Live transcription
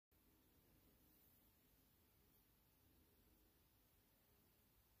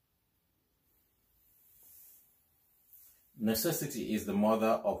Necessity is the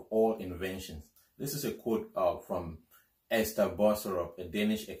mother of all inventions. This is a quote from Esther Boserup, a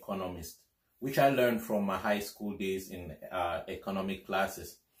Danish economist, which I learned from my high school days in economic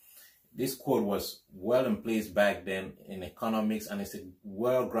classes. This quote was well in place back then in economics, and it's a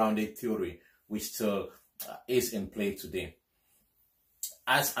well-grounded theory which still is in play today.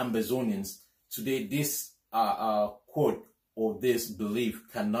 As Ambazonians, today this quote or this belief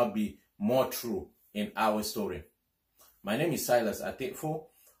cannot be more true in our story. My name is Silas Atetfo.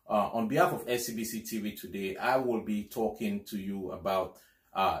 On behalf of SCBC TV today, I will be talking to you about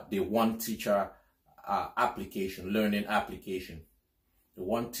the One Teacher learning application. The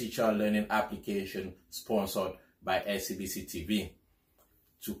One Teacher learning application sponsored by SCBC TV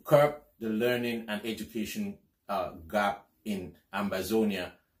to curb the learning and education gap in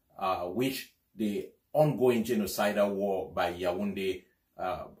Ambazonia, which the ongoing genocidal war by Yaoundé,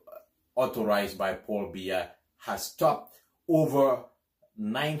 authorized by Paul Biya, has stopped over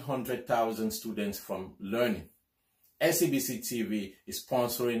 900,000 students from learning. SCBC TV is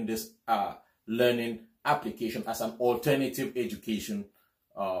sponsoring this learning application as an alternative education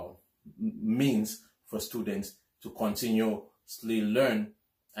means for students to continuously learn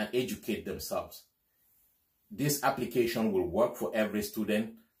and educate themselves. This application will work for every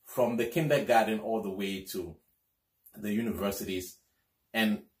student from the kindergarten all the way to the universities,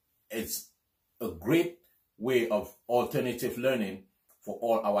 and it's a great way of alternative learning for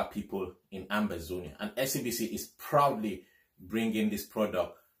all our people in Ambazonia. And SCBC is proudly bringing this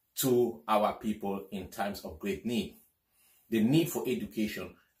product to our people in times of great need. The need for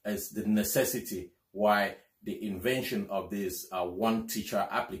education is the necessity why the invention of this One Teacher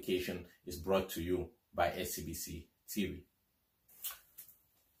application is brought to you by SCBC TV.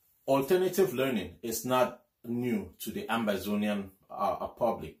 Alternative learning is not new to the Ambazonian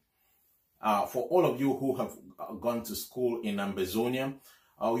public. For all of you who have gone to school in Ambazonia,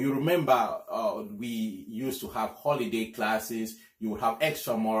 you remember we used to have holiday classes. You would have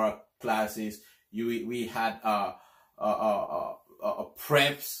extramural classes. We had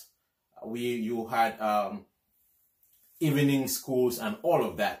preps. You had evening schools and all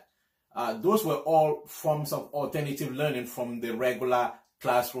of that. Those were all forms of alternative learning from the regular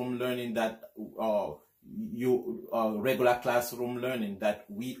classroom learning that regular classroom learning that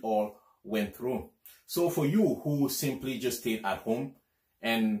we all went through. So for you who simply just stayed at home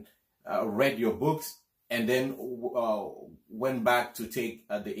and read your books and then went back to take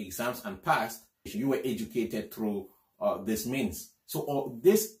the exams and passed, you were educated through this means. So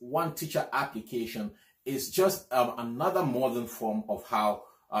this One Teacher application is just another modern form of how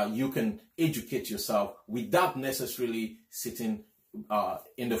you can educate yourself without necessarily sitting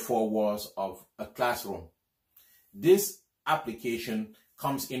in the four walls of a classroom. This application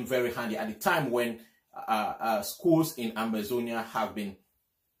comes in very handy at the time when schools in Ambazonia have been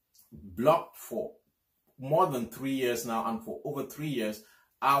blocked for more than 3 years now, and for over 3 years,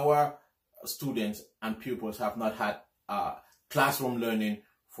 our students and pupils have not had classroom learning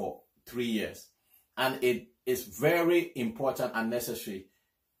for 3 years. And it is very important and necessary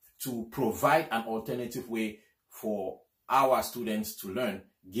to provide an alternative way for our students to learn,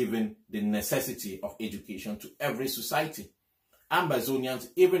 given the necessity of education to every society. Ambazonians,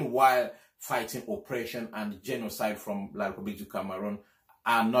 even while fighting oppression and genocide from La République du Cameroon,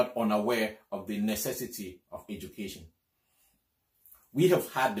 are not unaware of the necessity of education. We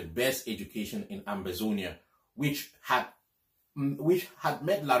have had the best education in Ambazonia, which had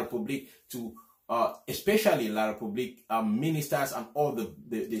made La République to, especially La République ministers and all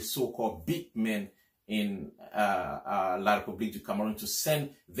the so-called big men in La République du Cameroon to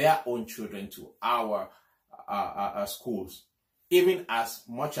send their own children to our schools, even as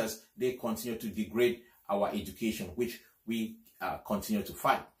much as they continue to degrade our education, which we continue to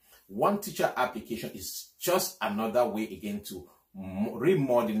fight. One Teacher application is just another way again to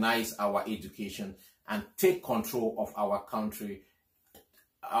remodernize our education and take control of our country,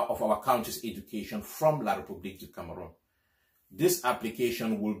 of our country's education from La République du Cameroon. This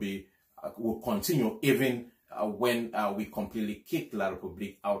application will continue even when we completely kick La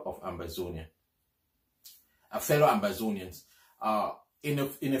République out of Ambazonia. Fellow Ambazonians,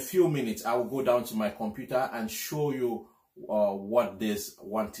 in a few minutes, I will go down to my computer and show you what this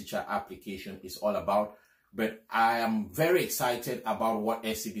One Teacher application is all about. But I am very excited about what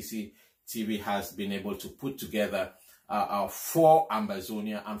SCBC TV has been able to put together for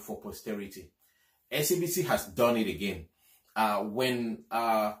Ambazonia and for posterity. SCBC has done it again. When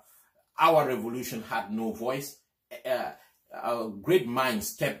our revolution had no voice, great minds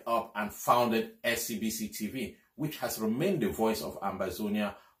stepped up and founded SCBC TV, which has remained the voice of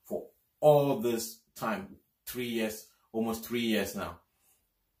Ambazonia for all this time, 3 years almost 3 years now.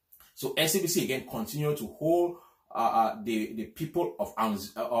 So SABC again continue to hold the people of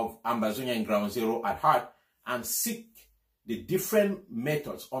Ambazonia and Ground Zero at heart and seek the different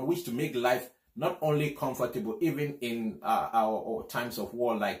methods on which to make life not only comfortable, even in our times of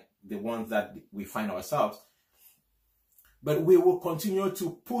war like the ones that we find ourselves, but we will continue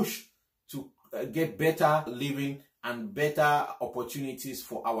to push to get better living and better opportunities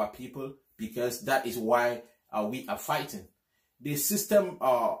for our people, because that is why we are fighting. The system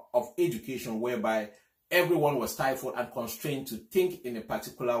of education whereby everyone was stifled and constrained to think in a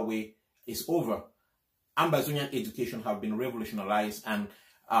particular way is over. Ambazonian education have been revolutionized, and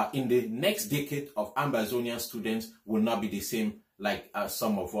in the next decade of Ambazonian students will not be the same like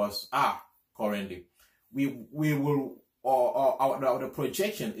some of us are currently. We will, the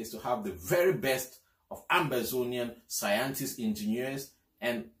projection is to have the very best of Ambazonian scientists, engineers,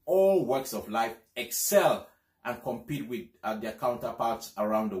 and all walks of life excel and compete with their counterparts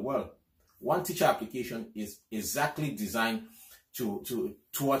around the world. One Teacher application is exactly designed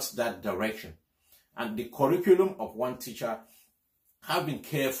towards that direction. And the curriculum of One Teacher have been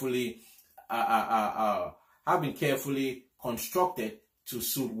carefully constructed to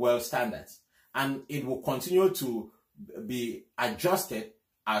suit world standards, and it will continue to be adjusted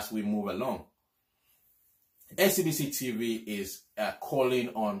as we move along. SABC TV is calling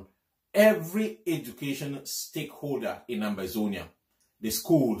on every education stakeholder in Ambazonia, the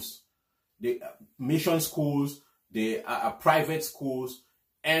schools, the mission schools, the private schools,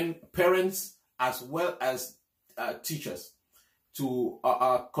 and parents as well as teachers to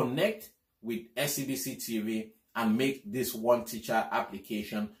connect with SABC TV and make this One Teacher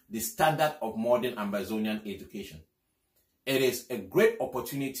application the standard of modern Ambazonian education. It is a great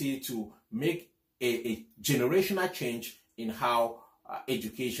opportunity to make a generational change in how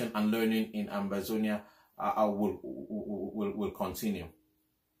education and learning in Ambazonia will continue.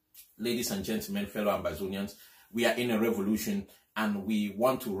 Ladies and gentlemen, fellow Ambazonians, we are in a revolution, and we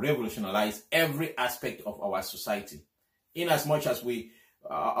want to revolutionize every aspect of our society. In as much as we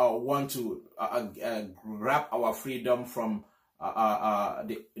want to grab our freedom from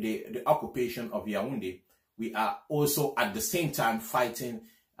the occupation of Yaoundé, we are also at the same time fighting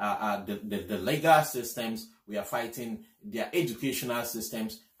the legal systems, we are fighting their educational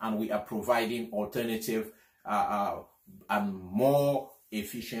systems, and we are providing alternative and more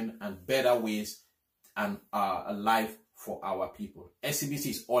efficient and better ways and a life for our people. SABC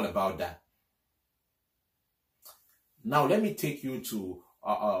is all about that. Now let me take you to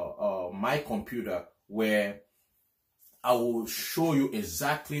my computer, where I will show you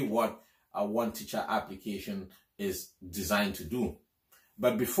exactly what a One Teacher application is designed to do.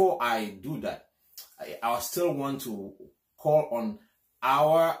 But before I do that, I still want to call on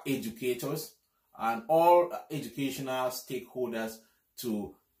our educators and all educational stakeholders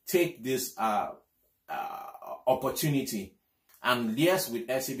to take this opportunity and liaise with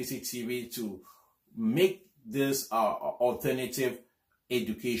SABC TV to make this alternative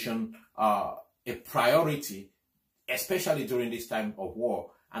education a priority, especially during this time of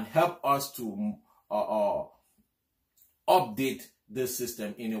war, and help us to update this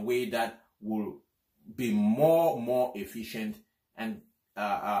system in a way that will be more efficient and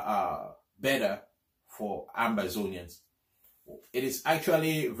better for Ambazonians. It is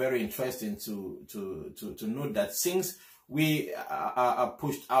actually very interesting to note that since we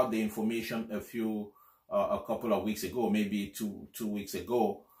pushed out the information a couple of weeks ago, maybe two weeks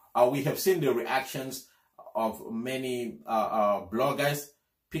ago, we have seen the reactions of many bloggers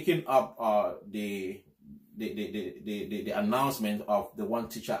picking up the announcement of the One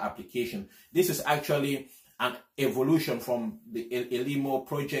Teacher application. This is actually an evolution from the Elimo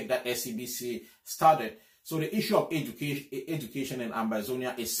project that SABC started. So the issue of education in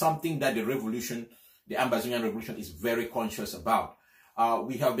Ambazonia is something that the Ambazonian revolution is very conscious about.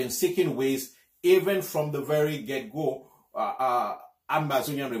 We have been seeking ways, even from the very get-go.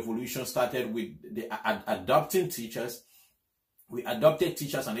 Ambazonian revolution started with the adopting teachers. We adopted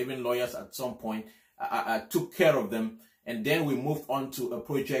teachers and even lawyers at some point, took care of them, and then we moved on to a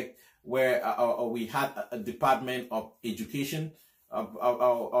project where we had a Department of Education.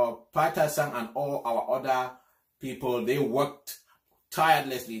 Patasang and all our other people, they worked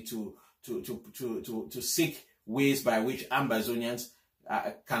tirelessly to seek ways by which Ambazonians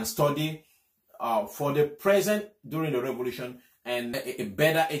can study for the present during the revolution, and a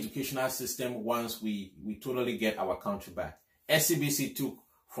better educational system once we totally get our country back. SABC took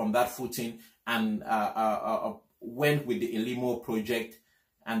from that footing and went with the Elimo project,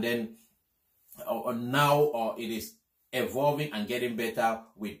 and then now it is evolving and getting better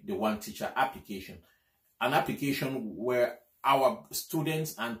with the One Teacher application. an application where our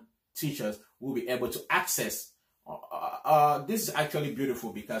students and teachers will be able to access. This is actually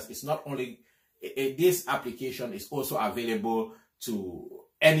beautiful because it's not only this application is also available to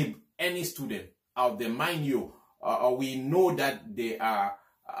any student out there. Mind you, we know that there are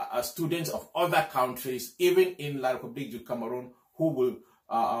students of other countries, even in La République du Cameroon, who will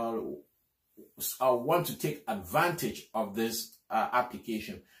want to take advantage of this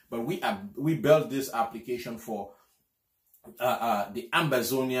application. But we built this application for the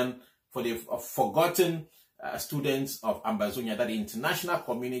Ambazonian, for the forgotten students of Ambazonia, that the international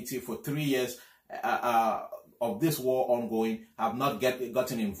community for 3 years of this war ongoing have not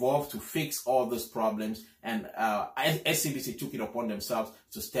gotten involved to fix all those problems, and SCBC took it upon themselves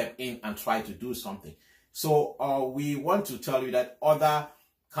to step in and try to do something. So we want to tell you that other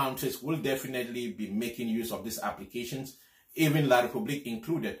countries will definitely be making use of these applications, even La République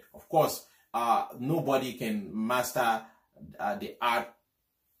included. Of course, nobody can master the art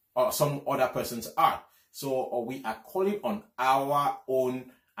or some other person's art. So we are calling on our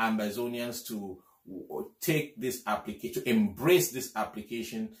own Ambazonians to take this application, to embrace this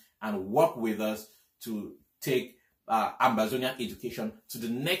application, and work with us to take Ambazonian education to the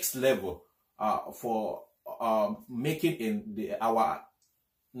next level for making our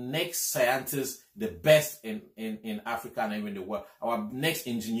next scientists the best in Africa and even the world. Our next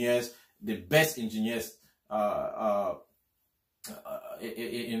engineers, the best engineers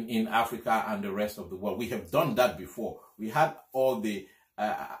in Africa and the rest of the world. We have done that before. We had all the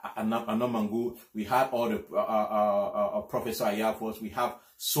Anomangu, we had all the Professor Ayafos. We have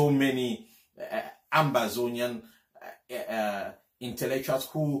so many Ambazonian intellectuals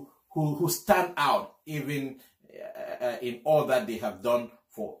who stand out even in all that they have done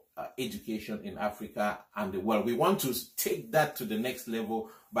for education in Africa and the world. We want to take that to the next level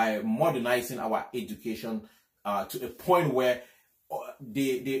by modernizing our education to a point where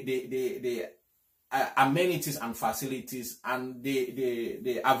the amenities and facilities and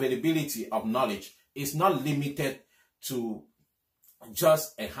the availability of knowledge is not limited to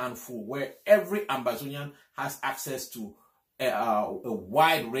just a handful, where every Ambazonian has access to a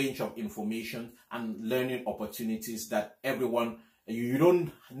wide range of information and learning opportunities that everyone, you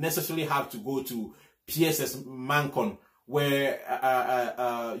don't necessarily have to go to PSS Mancon where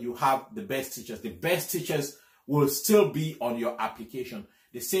you have the best teachers. The best teachers will still be on your application.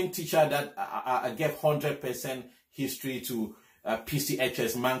 The same teacher that gave 100% history to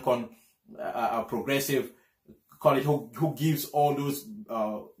PCHS Mancon, Progressive College, who gives all those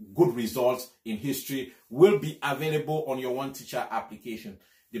good results in history, will be available on your one teacher application.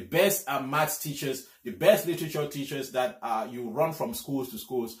 The best maths teachers, the best literature teachers that you run from schools to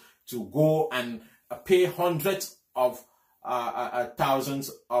schools to go and pay hundreds of thousands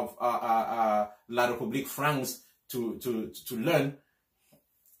of La République francs to learn,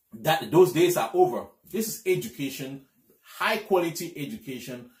 that those days are over. This is education, high quality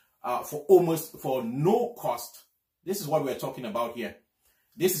education for no cost. This is what we're talking about here.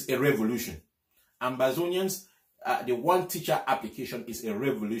 This is a revolution. Ambazonians, the one teacher application is a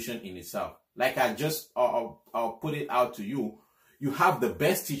revolution in itself. Like I just I'll put it out to you. You have the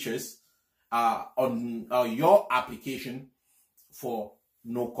best teachers on your application for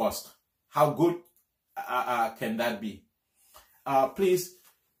no cost. How good can that be? Please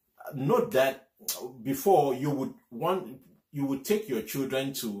note that before you would take your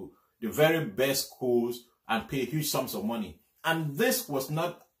children to the very best schools and pay huge sums of money, and this was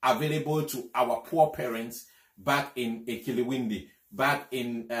not available to our poor parents back in Ekiliwindi, back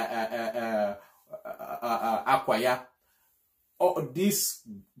in Akwaya. These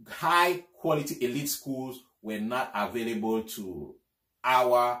high quality elite schools were not available to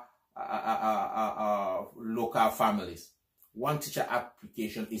our local families. One teacher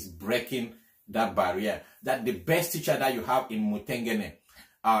application is breaking that barrier, that the best teacher that you have in Mutengene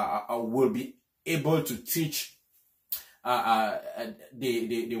will be able to teach the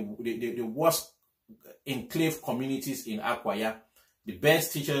worst enclave communities in Akwaya, the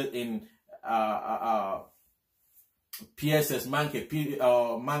best teacher in PSS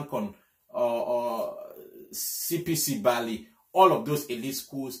Mancon or CPC Bali. All of those elite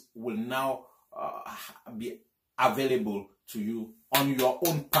schools will now be available to you on your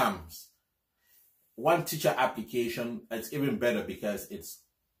own palms. One teacher application is even better because it's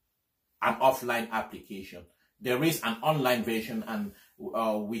an offline application. There is an online version, and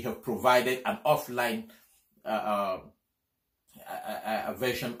we have provided an offline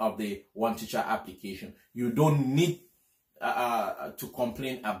version of the one teacher application. You don't need to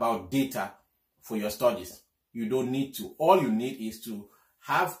complain about data for your studies. You don't need to. All you need is to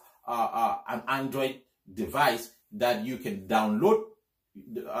have an Android device that you can download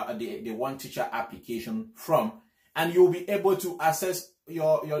the One Teacher application from, and you'll be able to access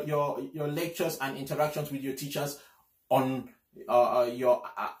your lectures and interactions with your teachers on your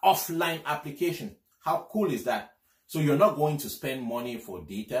offline application. How cool is that? So you're not going to spend money for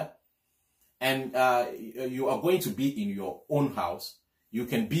data, and you are going to be in your own house. You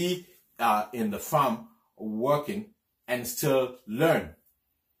can be in the farm working and still learn.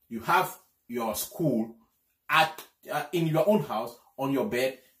 You have your school in your own house, on your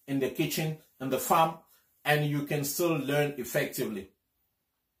bed, in the kitchen, in the farm, and you can still learn effectively.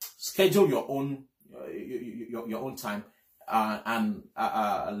 Schedule your own time and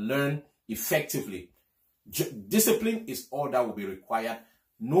learn effectively. Discipline is all that will be required.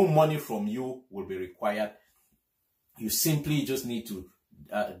 No money from you will be required. You simply just need to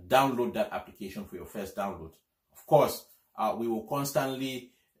download that application for your first download. Of course, we will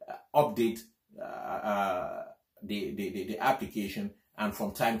constantly update the application, and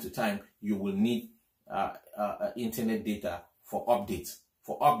from time to time you will need internet data for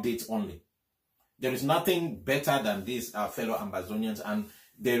updates only. There is nothing better than this, fellow Ambazonians, and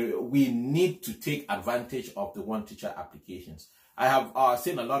we need to take advantage of the One Teacher applications. I have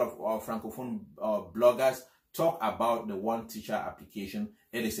seen a lot of Francophone bloggers talk about the One Teacher application.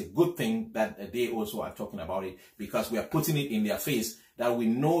 It is a good thing that they also are talking about it, because we are putting it in their face that we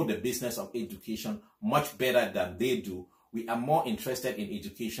know the business of education much better than they do. We are more interested in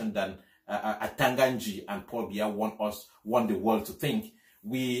education than Atanganji and Paul Biya want the world to think.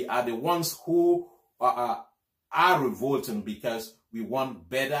 We are the ones who are revolting because we want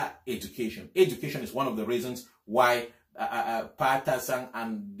better education. Education is one of the reasons why Patasang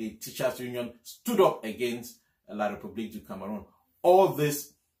and the Teachers Union stood up against La République du Cameroon. All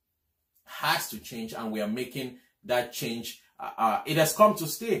this has to change, and we are making that change. It has come to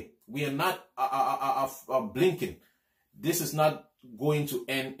stay. We are not blinking. This is not going to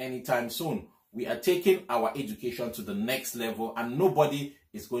end anytime soon. We are taking our education to the next level, and nobody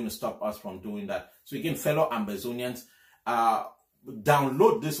is going to stop us from doing that. So again, fellow Ambazonians,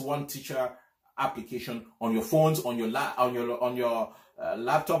 download this One Teacher application on your phones, on your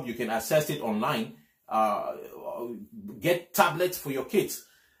laptop. You can access it online. Get tablets for your kids.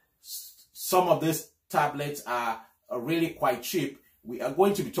 Some of these tablets are really quite cheap. We are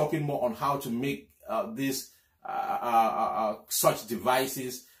going to be talking more on how to make these such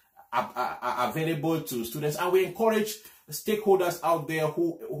devices available to students, and we encourage stakeholders out there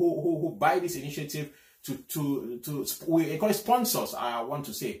who buy this initiative we encourage sponsors, I want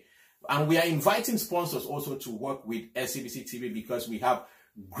to say, and we are inviting sponsors also to work with SABC TV, because we have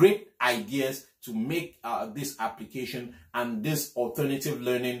great ideas to make this application and this alternative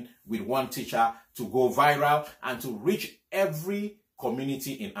learning with One Teacher to go viral and to reach every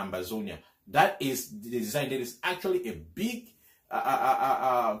community in Ambazonia. That is the design. There is actually a big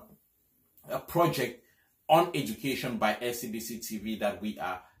a project on education by SABC TV that we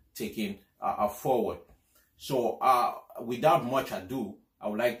are taking forward. So without much ado, I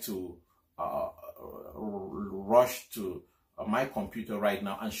would like to rush to my computer right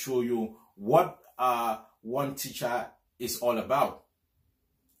now and show you what One Teacher is all about.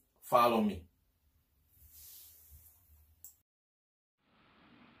 Follow me.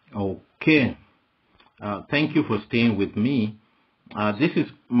 Okay, thank you for staying with me. This is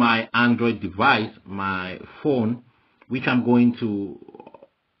my Android device, my phone, which I'm going to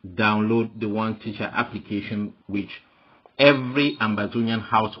download the One Teacher application, which every Ambazonian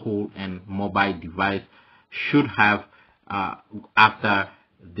household and mobile device should have after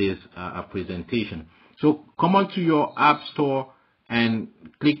this presentation. So come on to your App Store and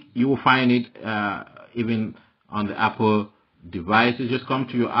click. You will find it even on the Apple devices. Just come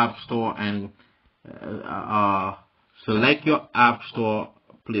to your App Store and select your App Store,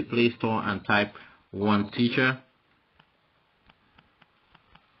 Play Store, and type One Teacher.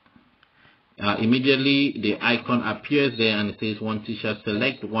 Immediately the icon appears there and it says One Teacher.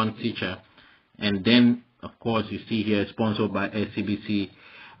 Select One Teacher, and then of course you see here sponsored by SABC,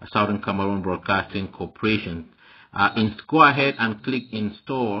 Southern Cameroon Broadcasting Corporation. Go ahead and click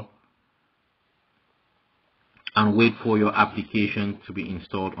Install and wait for your application to be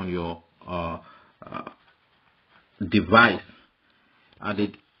installed on your device.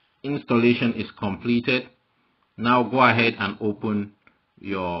 The installation is completed. Now go ahead and open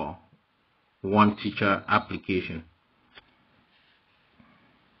your One Teacher application.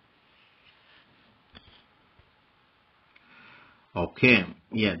 Okay,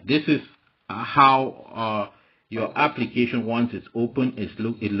 yeah, this is how your application, once it's open,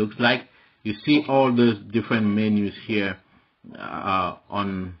 it looks like. You see all those different menus here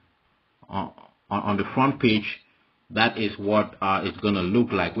on on the front page, that is what it's going to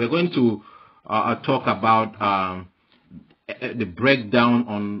look like. We're going to talk about the breakdown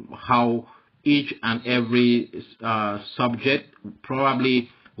on how each and every subject. Probably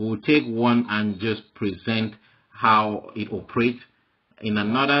we'll take one and just present how it operates in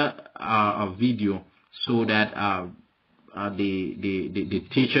another video, so that the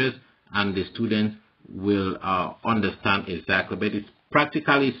teachers and the students will understand exactly. But it's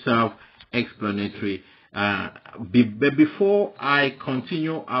practically self-explanatory. But before I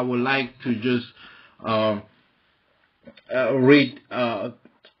continue, I would like to just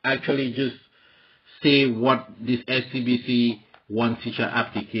actually just say what this SCBC One Teacher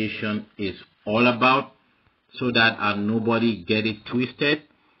application is all about, so that nobody get it twisted.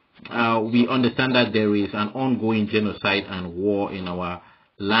 We understand that there is an ongoing genocide and war in our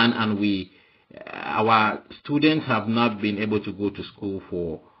land, and our students have not been able to go to school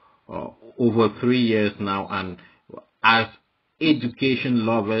for over 3 years now, and as education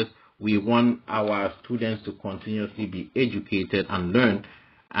lovers, we want our students to continuously be educated and learn,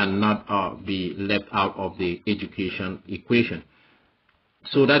 and not be left out of the education equation.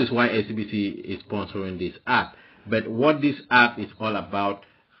 So that is why SCBC is sponsoring this app. But what this app is all about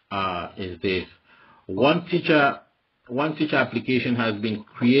is this: One Teacher application has been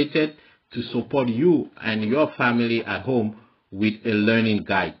created to support you and your family at home with a learning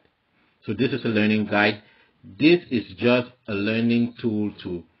guide. So this is a learning guide. This is just a learning tool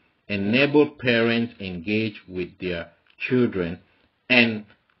to enable parents engage with their children and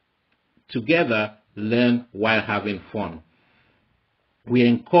together learn while having fun. We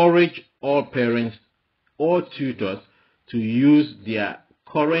encourage all parents or tutors to use their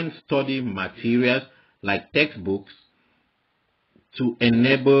current study materials like textbooks to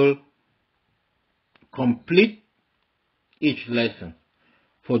enable complete each lesson.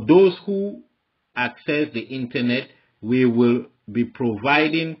 For those who access the internet, we will be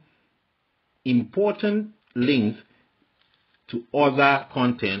providing important links to other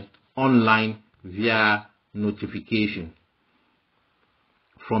content online via notification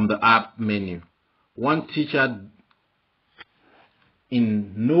from the app menu. One Teacher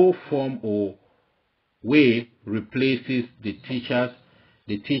in no form or way replaces the teacher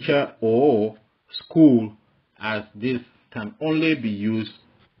or school, as this can only be used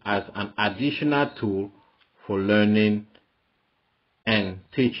as an additional tool for learning and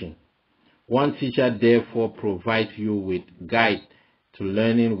teaching. One Teacher therefore provides you with guide to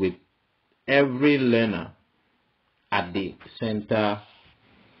learning, with every learner at the center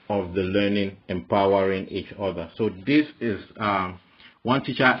of the learning, empowering each other. So this is One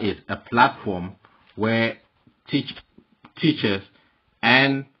Teacher is a platform where teachers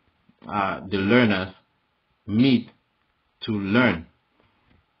and the learners meet to learn.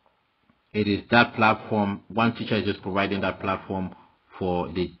 It is that platform. One Teacher is just providing that platform for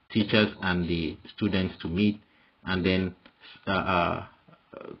the teachers and the students to meet and then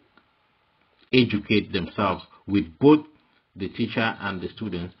educate themselves, with both the teacher and the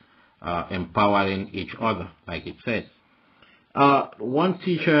students empowering each other, like it says. One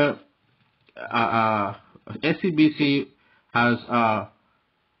Teacher, SCBC has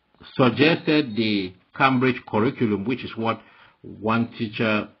suggested the Cambridge curriculum, which is what One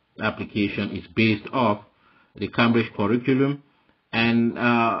Teacher application is based off, the Cambridge curriculum, and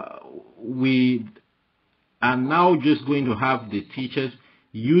we are now just going to have the teachers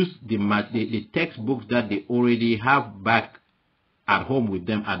use the textbooks that they already have back at home with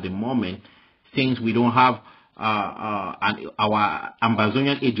them at the moment, since we don't have our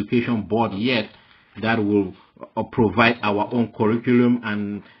Ambazonian Education Board yet that will provide our own curriculum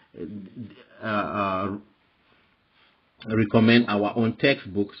and recommend our own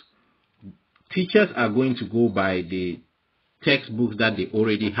textbooks. Teachers are going to go by the textbooks that they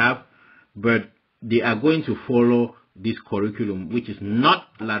already have, but they are going to follow this curriculum, which is not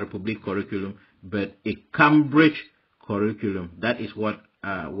La Republique curriculum, but a Cambridge curriculum. That is what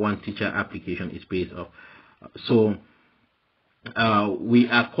One Teacher application is based off. So we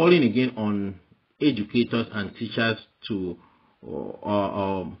are calling again on educators and teachers to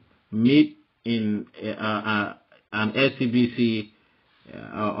meet in an SCBC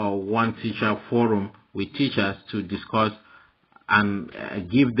One Teacher forum with teachers to discuss and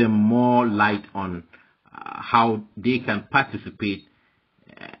give them more light on how they can participate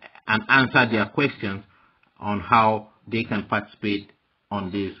and answer their questions on how they can participate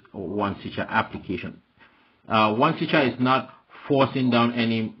on this One Teacher application. One Teacher is not forcing down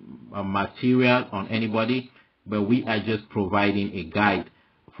any material on anybody, but we are just providing a guide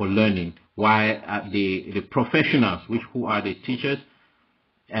for learning, while the professionals, who are the teachers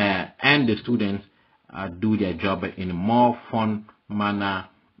and the students do their job in a more fun manner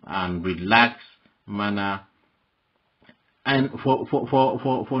and relaxed manner, and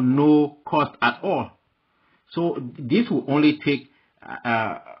for no cost at all. So this will only take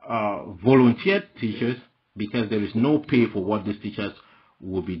volunteer teachers, because there is no pay for what these teachers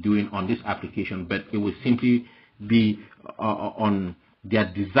will be doing on this application, but it will simply be on their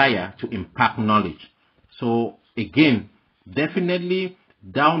desire to impart knowledge. So again, definitely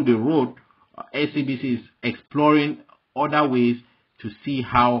down the road, SABC is exploring other ways to see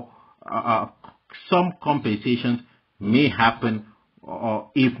how some compensations may happen or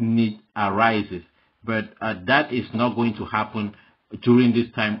if need arises. But that is not going to happen during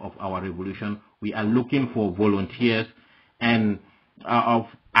this time of our revolution. We are looking for volunteers, and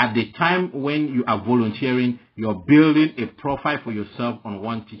at the time when you are volunteering, you're building a profile for yourself on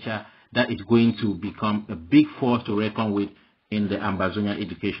one teacher that is going to become a big force to reckon with in the Ambazonian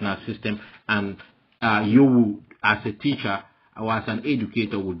educational system. And you, as a teacher or as an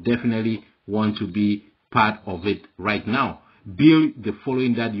educator, would definitely want to be part of it right now. Build the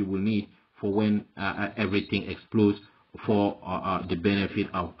following that you will need for when everything explodes for the benefit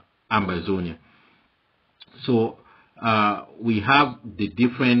of Ambazonia. So we have the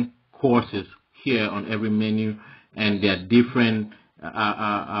different courses here on every menu, and there are different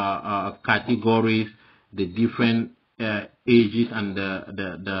categories, the different ages and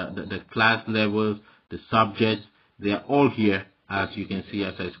the class levels, the subjects. They are all here, as you can see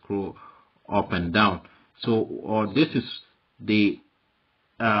as I scroll up and down. So this is the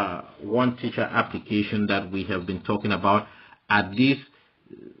one teacher application that we have been talking about. At this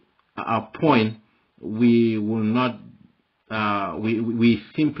point, we will not we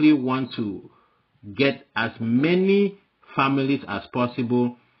simply want to get as many families as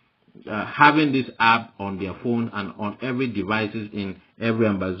possible having this app on their phone and on every devices in every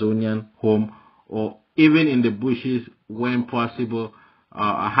Ambazonian home, or even in the bushes when possible.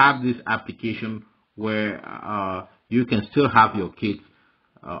 Have this application where you can still have your kids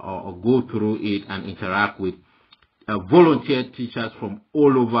or go through it and interact with volunteer teachers from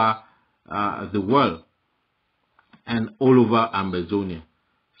all over the world and all over Ambazonia.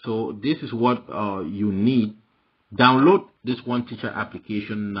 So this is what you need. Download this one teacher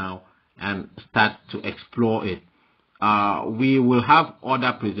application now and start to explore it. We will have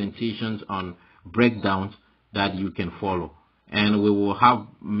other presentations on breakdowns that you can follow, and we will have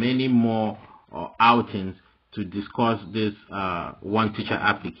many more outings to discuss this one teacher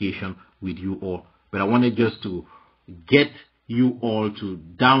application with you all. But I wanted just to get you all to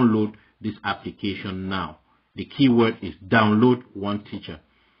download this application now. The keyword is download one teacher.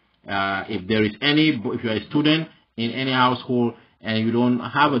 If you are a student in any household and you don't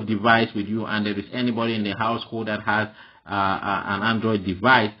have a device with you, and there is anybody in the household that has an Android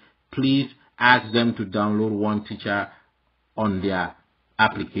device, please ask them to download one teacher on their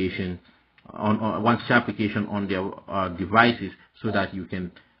application, on one teacher application on their devices, so that you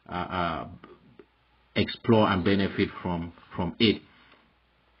can explore and benefit from it.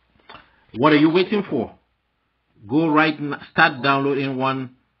 What are you waiting for? Go right now, start downloading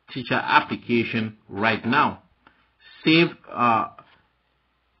one teacher application right now. Save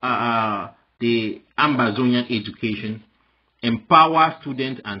the Ambazonian education. Empower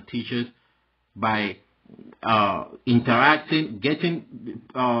students and teachers by interacting,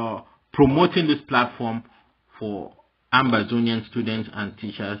 promoting this platform for Ambazonian students and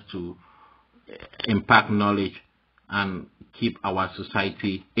teachers to impart knowledge and keep our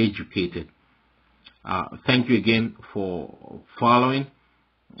society educated. Thank you again for following.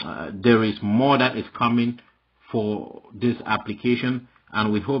 There is more that is coming for this application,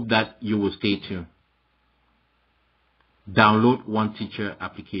 and we hope that you will stay tuned. Download one teacher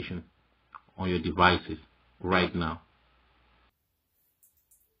application on your devices right now.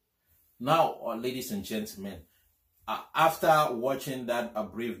 Now, ladies and gentlemen, after watching that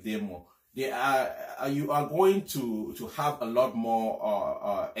brief demo, you are going to have a lot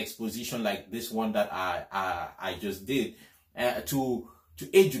more exposition like this one that I just did to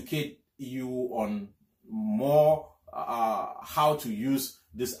educate you on more how to use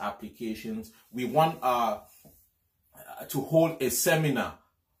these applications. We want to hold a seminar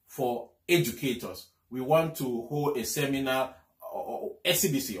for educators. We want to hold a seminar,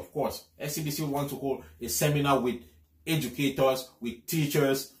 SABC, of course. SABC want to hold a seminar with educators, with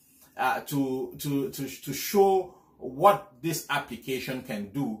teachers, to show what this application can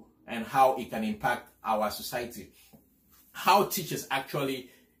do and how it can impact our society. How teachers actually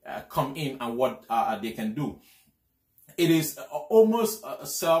come in and what they can do. It is almost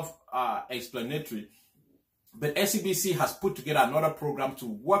self-explanatory But SCBC has put together another program to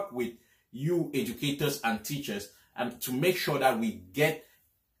work with you educators and teachers and to make sure that we get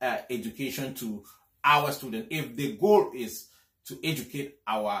education to our students. If the goal is to educate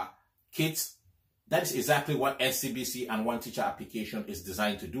our kids, that is exactly what SCBC and One Teacher application is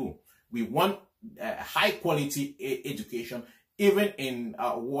designed to do. We want high quality education, even in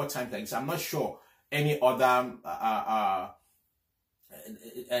wartime like this. I'm not sure any other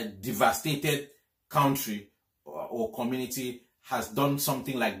devastated country or community has done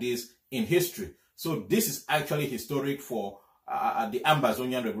something like this in history. So this is actually historic for the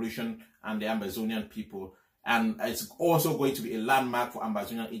Ambazonian Revolution and the Ambazonian people. And it's also going to be a landmark for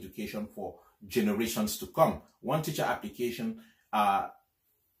Ambazonian education for generations to come. One Teacher application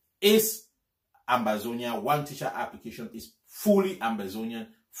is Ambazonia. One Teacher application is fully Ambazonian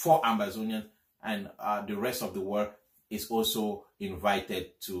for Ambazonian, and the rest of the world is also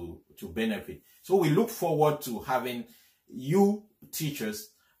invited to benefit. So we look forward to having you teachers.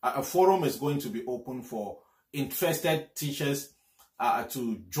 A forum is going to be open for interested teachers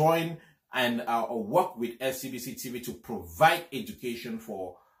to join and work with SCBC TV to provide education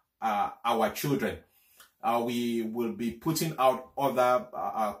for our children. We will be putting out other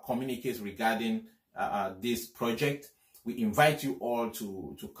communiques regarding this project. We invite you all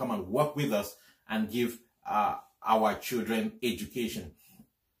to come and work with us and give our children education.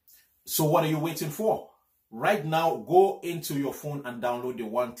 So what are you waiting for? Right now, go into your phone and download the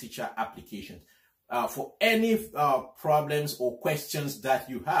One Teacher application. For any problems or questions that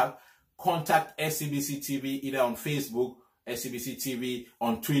you have, contact SCBC TV either on Facebook, SCBC TV,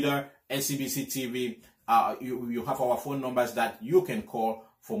 on Twitter, SCBC TV. You have our phone numbers that you can call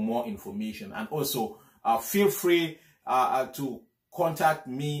for more information. And also, feel free to contact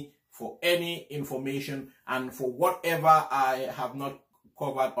me for any information, and for whatever I have not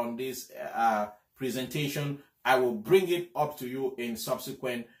covered on this presentation, I will bring it up to you in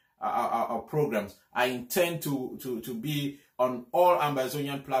subsequent programs. I intend to be on all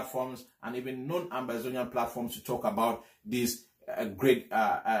Ambazonian platforms and even non-Ambazonian platforms to talk about this great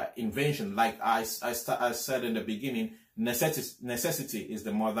invention. Like I said in the beginning, necessity is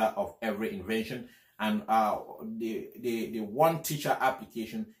the mother of every invention. And the One Teacher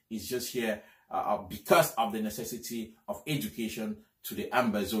application is just here because of the necessity of education to the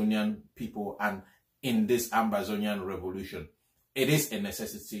Ambazonian people and in this Ambazonian revolution. It is a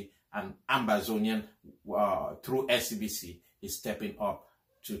necessity, and Ambazonian, through SCBC, is stepping up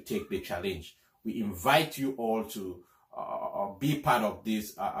to take the challenge. We invite you all to be part of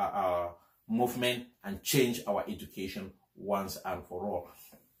this movement and change our education once and for all.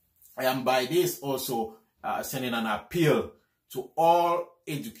 I am by this also sending an appeal to all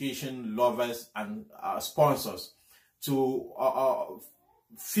education lovers and sponsors to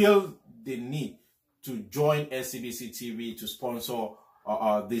feel the need to join SCBC TV to sponsor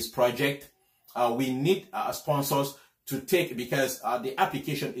this project. We need sponsors to take, because the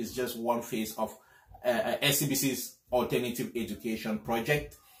application is just one phase of SCBC's alternative education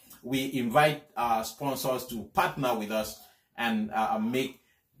project. We invite sponsors to partner with us and make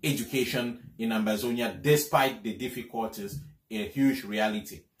education in Ambazonia, despite the difficulties, a huge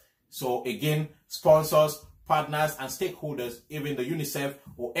reality. So again, sponsors, partners, and stakeholders, even the UNICEF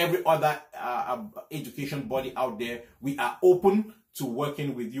or every other education body out there, we are open to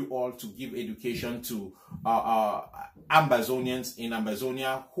working with you all to give education to Ambazonians in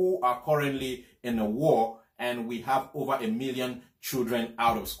Ambazonia who are currently in a war, and we have over 1 million children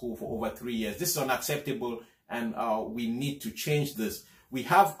out of school for over 3 years. This is unacceptable, and we need to change this. We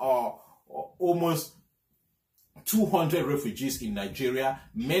have almost 200 refugees in Nigeria.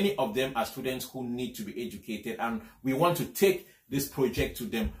 Many of them are students who need to be educated, and we want to take this project to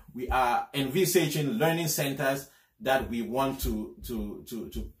them. We are envisaging learning centers that we want to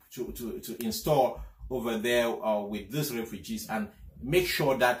install over there with these refugees, and make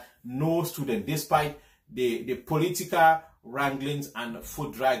sure that no student, despite the political wranglings and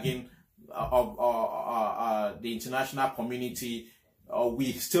foot dragging of the international community,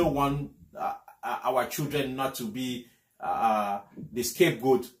 we still want our children not to be the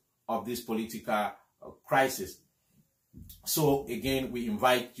scapegoat of this political crisis. So again, we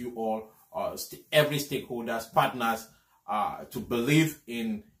invite you all, every stakeholders, partners, to believe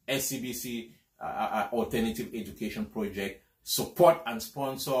in SCBC Alternative Education Project, support and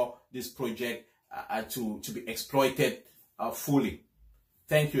sponsor this project to be exploited fully.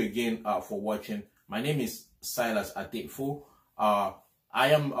 Thank you again for watching. My name is Silas Adefo. I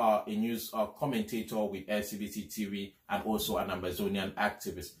am a news commentator with SCBC TV and also an Ambazonian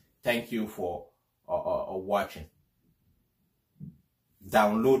activist. Thank you for watching.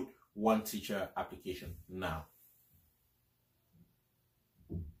 Download One Teacher application now.